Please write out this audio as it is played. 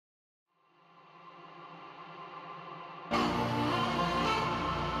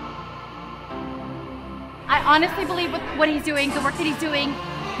honestly believe with what he's doing, the work that he's doing.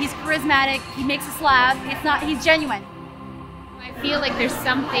 He's charismatic. He makes us laugh. He's genuine. I feel like there's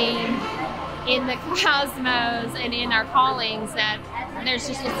something in the cosmos and in our callings that there's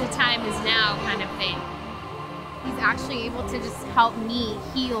just the time is now kind of thing. He's actually able to just help me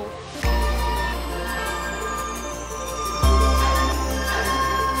heal.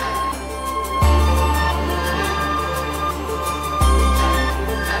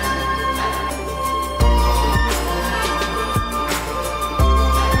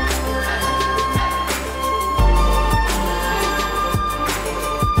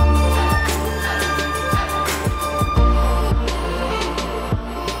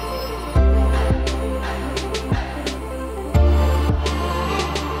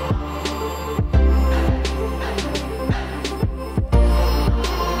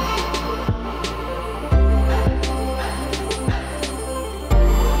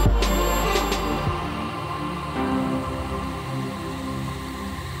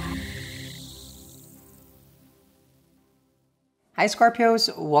 Hi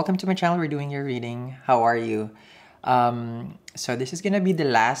Scorpios, welcome to my channel. We're doing your reading. How are you? So this is gonna be the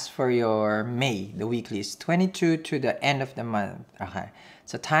last for your May, the weeklies, 22 to the end of the month. Okay,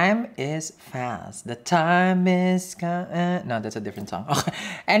 so time is fast. The time is no, that's a different song. Okay.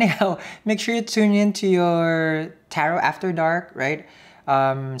 Anyhow, make sure you tune in to your Tarot After Dark, right?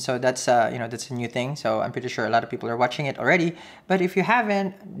 So that's that's a new thing. So I'm pretty sure a lot of people are watching it already. But if you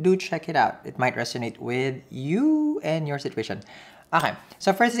haven't, do check it out. It might resonate with you and your situation. Okay,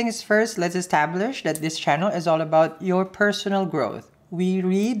 so first things first, let's establish that this channel is all about your personal growth. We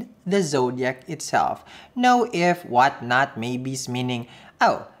read the zodiac itself. No if, what, not, maybes, meaning,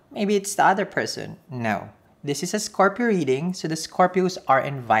 oh, maybe it's the other person. No, this is a Scorpio reading, so the Scorpios are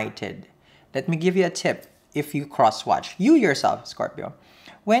invited. Let me give you a tip if you cross-watch. You yourself, Scorpio.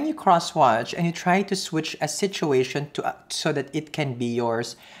 When you cross-watch and you try to switch a situation so that it can be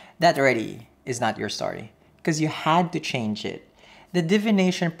yours, that already is not your story. Because you had to change it. The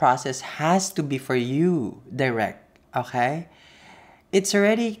divination process has to be for you direct, okay? It's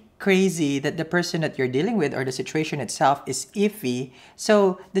already crazy that the person that you're dealing with or the situation itself is iffy,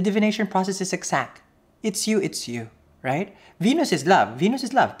 so the divination process is exact. It's you, right? Venus is love,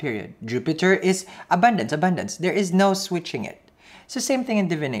 period. Jupiter is abundance. There is no switching it. So same thing in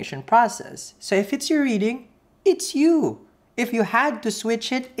divination process. So if it's your reading, it's you. If you had to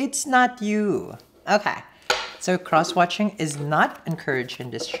switch it, it's not you. Okay. So cross-watching is not encouraged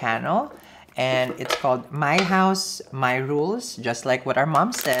in this channel, and it's called My House, My Rules, just like what our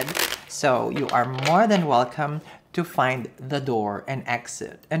mom said. So you are more than welcome to find the door and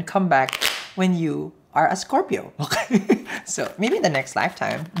exit and come back when you are a Scorpio. Okay, so maybe in the next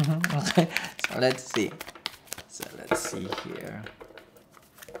lifetime. Okay, so let's see. So let's see here.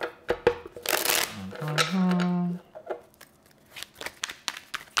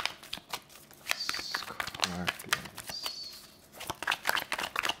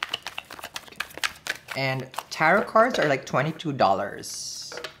 And tarot cards are like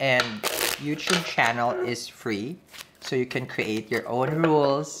 $22, and YouTube channel is free, so you can create your own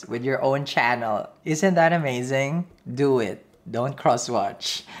rules with your own channel. Isn't that amazing? Do it. Don't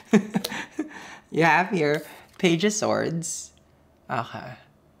cross-watch. You have here Page of Swords. Okay.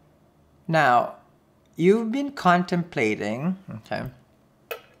 Now, you've been contemplating, okay,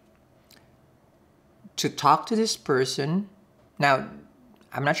 to talk to this person. Now,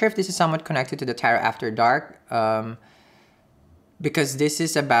 I'm not sure if this is somewhat connected to the Tarot After Dark, because this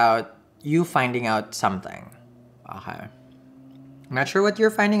is about you finding out something. Okay. I'm not sure what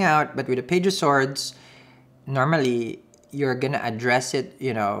you're finding out, but with the Page of Swords, normally you're gonna address it,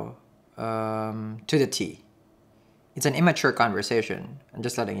 to the T. It's an immature conversation. I'm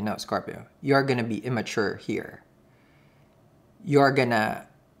just letting you know, Scorpio. You're gonna be immature here. You're gonna,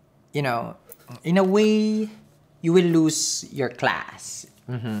 in a way, you will lose your class.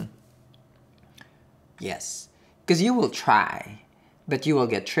 Yes, because you will try, but you will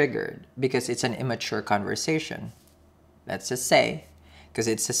get triggered because it's an immature conversation. Let's just say, because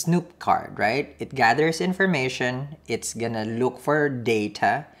it's a snoop card, right? It gathers information. It's gonna look for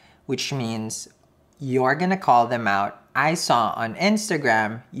data, which means you're gonna call them out. I saw on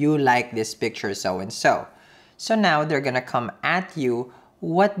Instagram, you like this picture so-and-so. So now they're gonna come at you.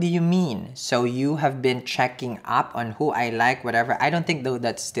 What do you mean? So you have been checking up on who I like, whatever. I don't think though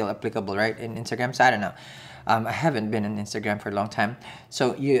that's still applicable, right? In Instagram, so I don't know. I haven't been on Instagram for a long time.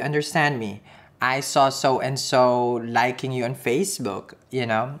 So you understand me. I saw so-and-so liking you on Facebook,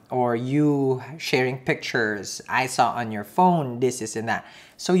 or you sharing pictures. I saw on your phone, this and that.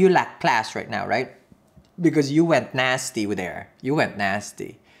 So you lack class right now, right? Because you went nasty there. You went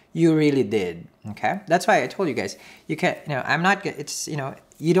nasty. You really did. Okay? That's why I told you guys, you can't, I'm not good. It's,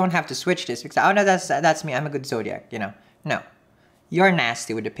 you don't have to switch this because, oh no, that's me. I'm a good zodiac, No. You're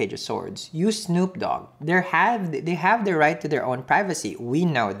nasty with the Page of Swords. You Snoop Dogg. They have the right to their own privacy. We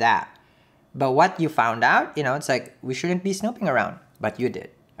know that. But what you found out, it's like, we shouldn't be snooping around. But you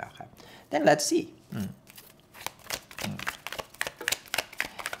did. Okay. Then let's see.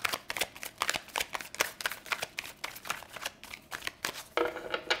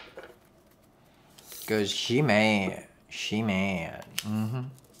 Because she mad.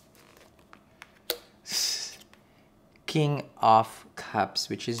 King of Cups,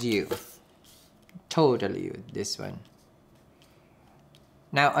 which is you. Totally you, this one.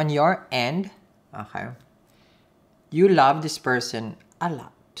 Now, on your end, okay, you love this person a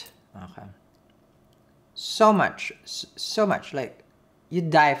lot. Okay. So much. Like, you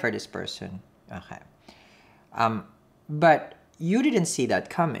die for this person. Okay. But you didn't see that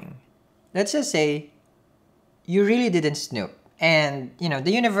coming. Let's just say you really didn't snoop. And,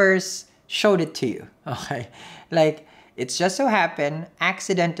 the universe showed it to you. Okay. Like, it's just so happened,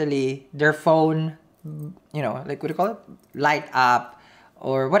 accidentally, their phone, like, what do you call it? Light up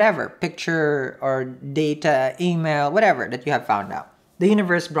or whatever. Picture or data, email, whatever that you have found out. The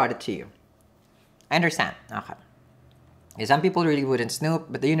universe brought it to you. I understand. Okay. Some people really wouldn't snoop,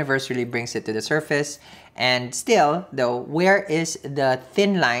 but the universe really brings it to the surface. And still, though, where is the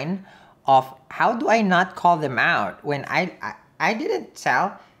thin line of how do I not call them out when I didn't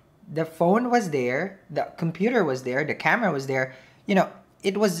tell? The phone was there, the computer was there, the camera was there.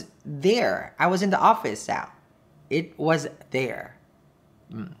 It was there. I was in the office, Sal. It was there.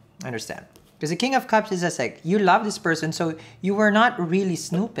 Understand? Because the King of Cups is just like, you love this person, so you were not really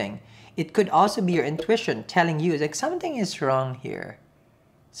snooping. It could also be your intuition telling you, like, something is wrong here.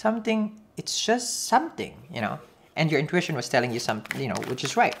 It's just something, And your intuition was telling you something, which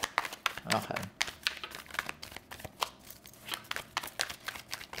is right. Okay.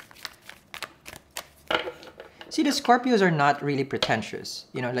 See, the Scorpios are not really pretentious.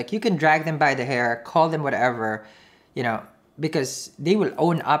 Like, you can drag them by the hair, call them whatever, because they will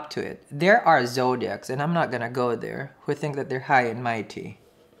own up to it. There are zodiacs, and I'm not gonna go there, who think that they're high and mighty,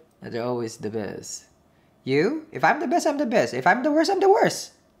 that they're always the best. You? If I'm the best, I'm the best. If I'm the worst, I'm the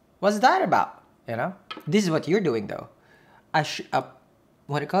worst. What's that about? This is what you're doing, though. What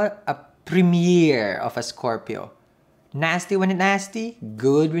do you call it? A premiere of a Scorpio. Nasty when it's nasty,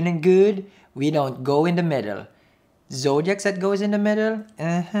 good when it's good. We don't go in the middle. Zodiacs that goes in the middle,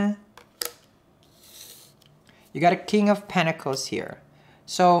 You got a King of Pentacles here.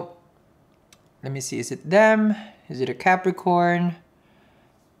 So, let me see. Is it them? Is it a Capricorn?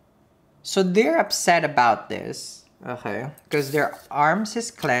 So, they're upset about this. Okay. Because their arms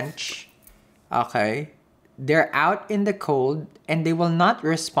is clenched. Okay. They're out in the cold. And they will not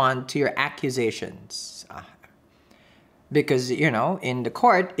respond to your accusations. Because, in the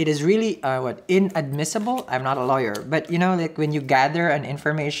court, it is really, inadmissible? I'm not a lawyer. But, like when you gather an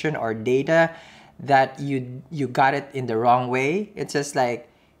information or data that you got it in the wrong way, it's just like,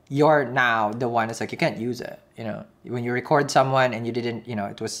 you're now the one that's like, you can't use it. When you record someone and you didn't,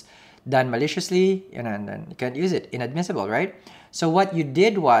 it was done maliciously, and then you can't use it. Inadmissible, right? So what you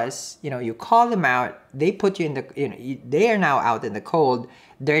did was, you call them out. They put you in the, they are now out in the cold.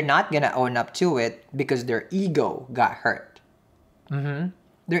 They're not going to own up to it because their ego got hurt.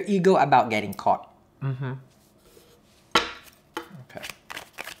 Their ego about getting caught. Okay.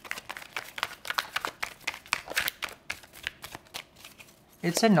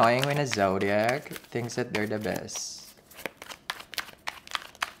 It's annoying when a zodiac thinks that they're the best.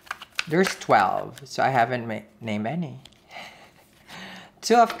 There's 12, so I haven't named any.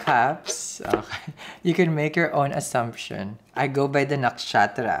 Two of Cups. Okay. You can make your own assumption. I go by the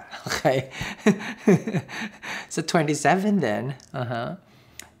nakshatra. Okay. So 27 then.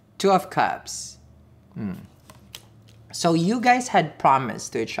 Two of Cups. So you guys had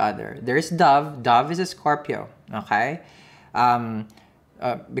promised to each other. There's Dove. Dove is a Scorpio. Okay.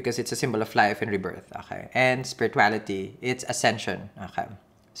 Because it's a symbol of life and rebirth. Okay. And spirituality. It's ascension. Okay.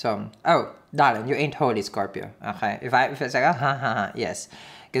 So, oh, darling, you ain't holy, Scorpio. Okay, if it's like, yes.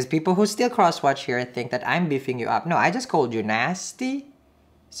 Because people who still cross-watch here think that I'm beefing you up. No, I just called you nasty.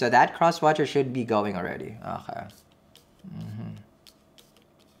 So that cross-watcher should be going already. Okay.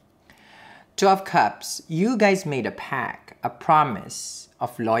 Two of Cups. You guys made a pact, a promise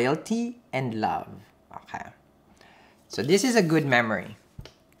of loyalty and love. Okay. So this is a good memory.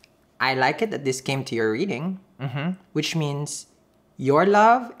 I like it that this came to your reading, which means your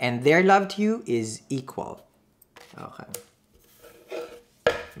love and their love to you is equal. Okay.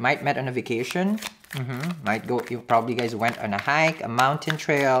 You might met on a vacation. Might go, you probably guys went on a hike, a mountain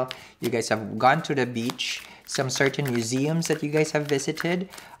trail. You guys have gone to the beach. Some certain museums that you guys have visited.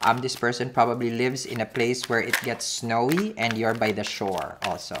 This person probably lives in a place where it gets snowy and you're by the shore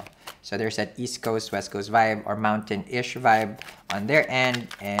also. So there's that East Coast, West Coast vibe or mountain-ish vibe on their end,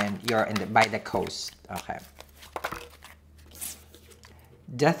 and you're by the coast. Okay.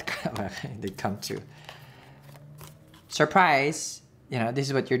 Death card. They come to. Surprise. You know, this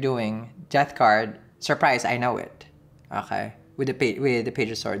is what you're doing. Death card. Surprise, I know it. Okay. With the Page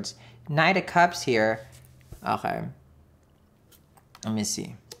of Swords. Knight of Cups here. Okay. Let me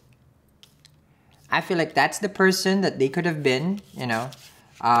see. I feel like that's the person that they could have been, you know,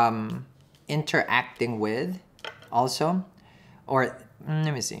 interacting with also. Or,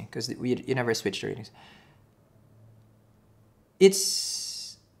 let me see, because you never switched the readings.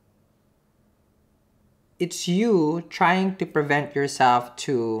 It's you trying to prevent yourself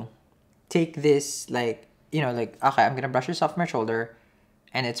to take this, like, you know, like, okay, I'm going to brush this off my shoulder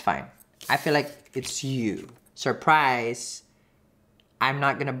and it's fine. I feel like it's you. Surprise, I'm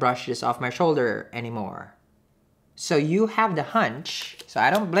not going to brush this off my shoulder anymore. So you have the hunch. So I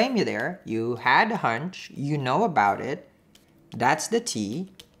don't blame you there. You had a hunch. You know about it. That's the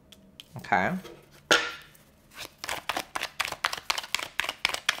tea. Okay.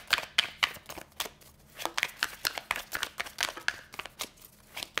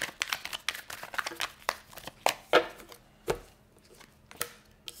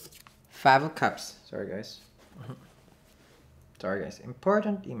 Five of Cups. Sorry, guys. Sorry, guys.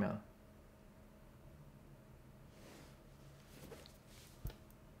 Important email.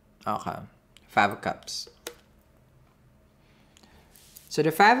 Okay. Five of Cups. So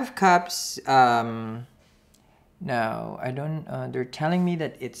the Five of Cups, no, I don't, they're telling me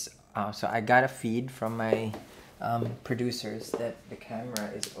that it's, so I got a feed from my producers that the camera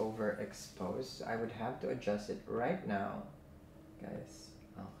is overexposed. So I would have to adjust it right now, guys.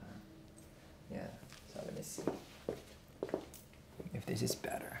 Okay. Yeah, so let me see if this is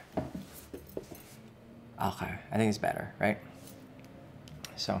better. Okay, I think it's better, right?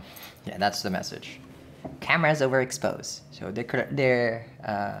 So, yeah, that's the message. Camera's overexposed. So they're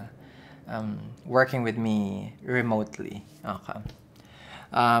working with me remotely. Okay.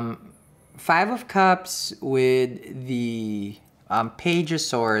 Five of Cups with the Page of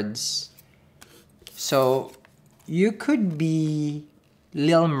Swords. So you could be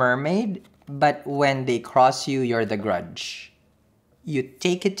Little Mermaid, but when they cross you, you're the Grudge. You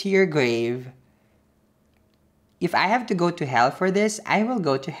take it to your grave. If I have to go to hell for this, I will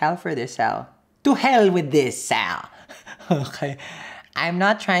go to hell for this, Sal. To hell with this, Sal. Okay. I'm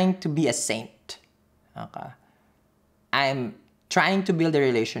not trying to be a saint. Okay. I'm trying to build a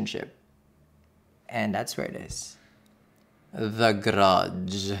relationship. And that's where it is. The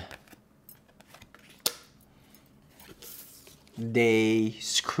Grudge. They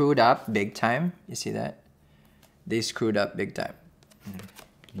screwed up big time. You see that? They screwed up big time.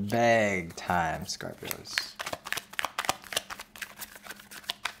 Big time, Scorpios.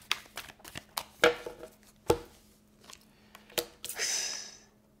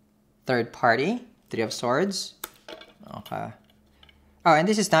 Third party, Three of Swords. Okay. Oh, and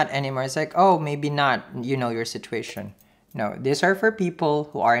this is not anymore. It's like, oh, maybe not. You know your situation. No, these are for people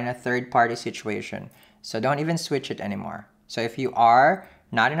who are in a third party situation. So don't even switch it anymore. So if you are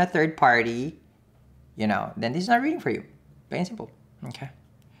not in a third party, you know, then this is not reading for you. Plain and simple. Okay.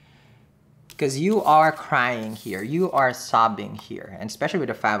 Because you are crying here. You are sobbing here. And especially with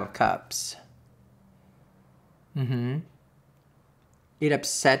the Five of Cups. It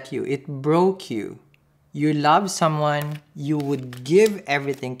upset you. It broke you. You love someone. You would give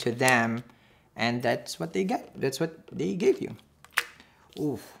everything to them. And that's what they get. That's what they gave you.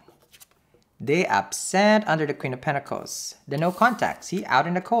 Oof. They upset under the Queen of Pentacles. The no contact. See? Out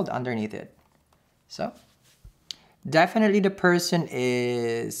in the cold underneath it. So, definitely the person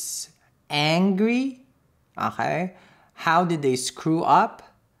is angry. Okay. How did they screw up?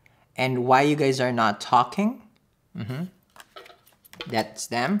 And why you guys are not talking. That's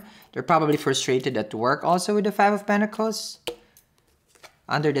them. They're probably frustrated at work also with the Five of Pentacles.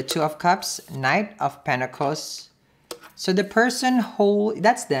 Under the Two of Cups, Knight of Pentacles. So the person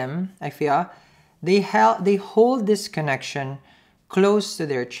that's them, I feel. They hold this connection close to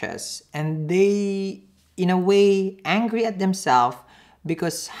their chest. And they, in a way, angry at themselves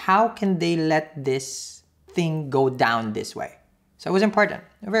because how can they let this thing go down this way? So it was important.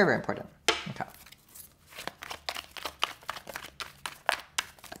 Very, very important. Okay.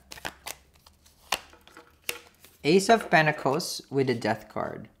 Ace of Pentacles with the Death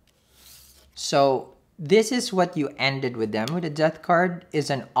card. So this is what you ended with them with the Death card,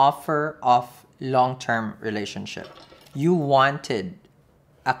 is an offer of long-term relationship. You wanted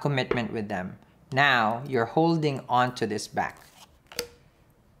a commitment with them. Now, you're holding on to this back.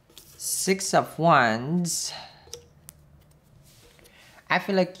 Six of Wands. I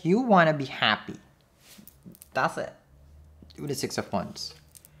feel like you want to be happy. That's it. With the Six of Wands.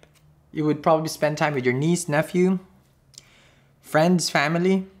 You would probably spend time with your niece, nephew, friends,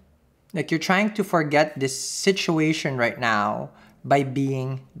 family. Like you're trying to forget this situation right now by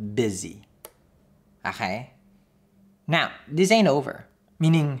being busy. Okay? Now, this ain't over.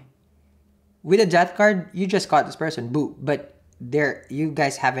 Meaning, with a Death card, you just got this person, boo. But you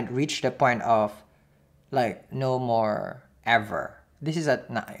guys haven't reached the point of like no more ever. This is a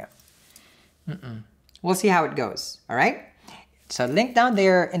nah, yeah. We'll see how it goes. All right. So link down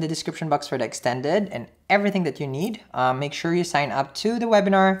there in the description box for the extended and everything that you need. Make sure you sign up to the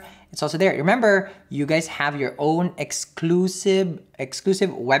webinar. It's also there. Remember, you guys have your own exclusive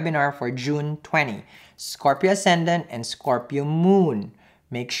webinar for June 20. Scorpio Ascendant and Scorpio Moon.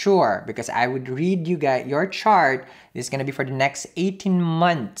 Make sure, because I would read you guys your chart. This is going to be for the next 18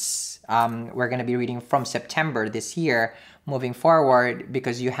 months. We're going to be reading from September this year moving forward,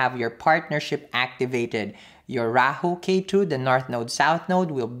 because you have your partnership activated. Your Rahu Ketu, the North Node, South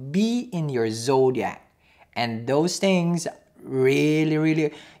Node, will be in your zodiac. And those things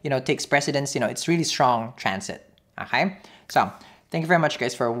really, takes precedence. It's really strong transit. Okay? So, thank you very much,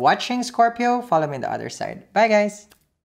 guys, for watching, Scorpio. Follow me on the other side. Bye, guys.